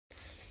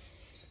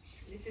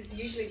This is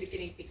usually the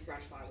guinea pig run,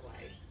 by the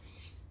way.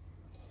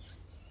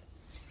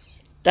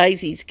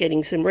 Daisy's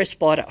getting some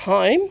respite at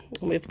home.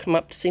 We've come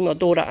up to see my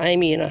daughter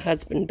Amy and her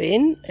husband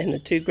Ben and the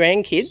 2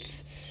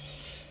 grandkids.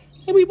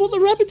 And we brought the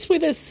rabbits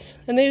with us.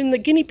 And they're in the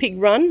guinea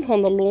pig run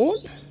on the lawn.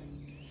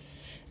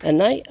 And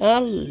they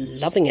are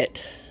loving it.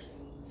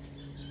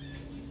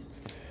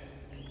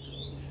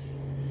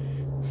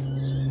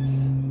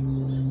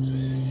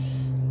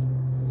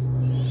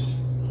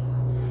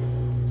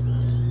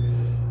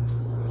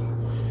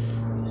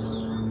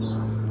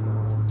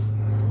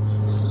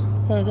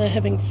 Oh, they're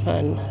having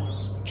fun.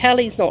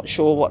 Callie's not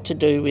sure what to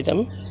do with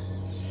them.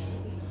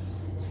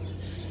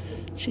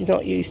 She's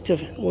not used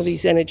to all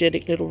these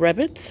energetic little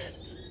rabbits.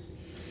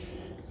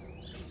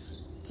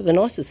 But the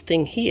nicest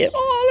thing here...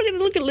 Oh,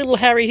 look at little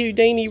Harry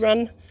Houdini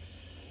run.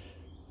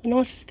 The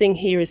nicest thing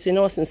here is they're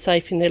nice and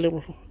safe in their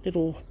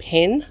little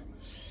pen.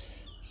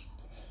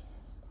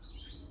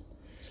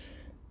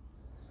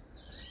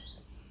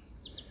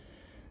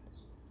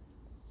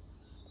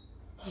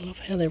 I love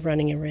how they're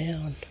running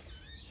around.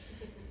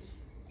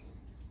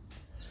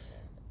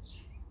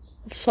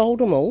 I've sold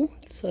them all,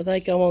 so they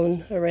go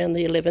on around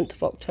the 11th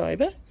of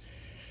October.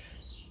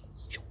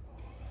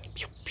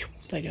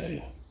 They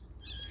go.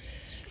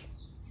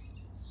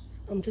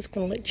 I'm just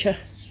going to let you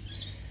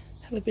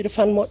have a bit of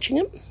fun watching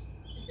them.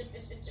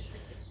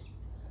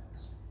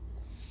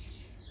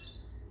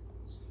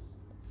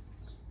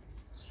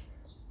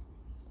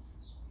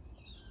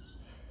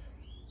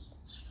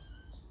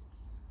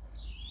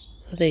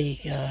 So there you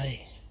go.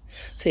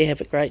 So you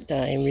have a great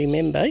day, and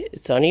remember,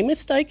 it's only a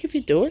mistake if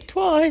you do it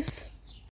twice.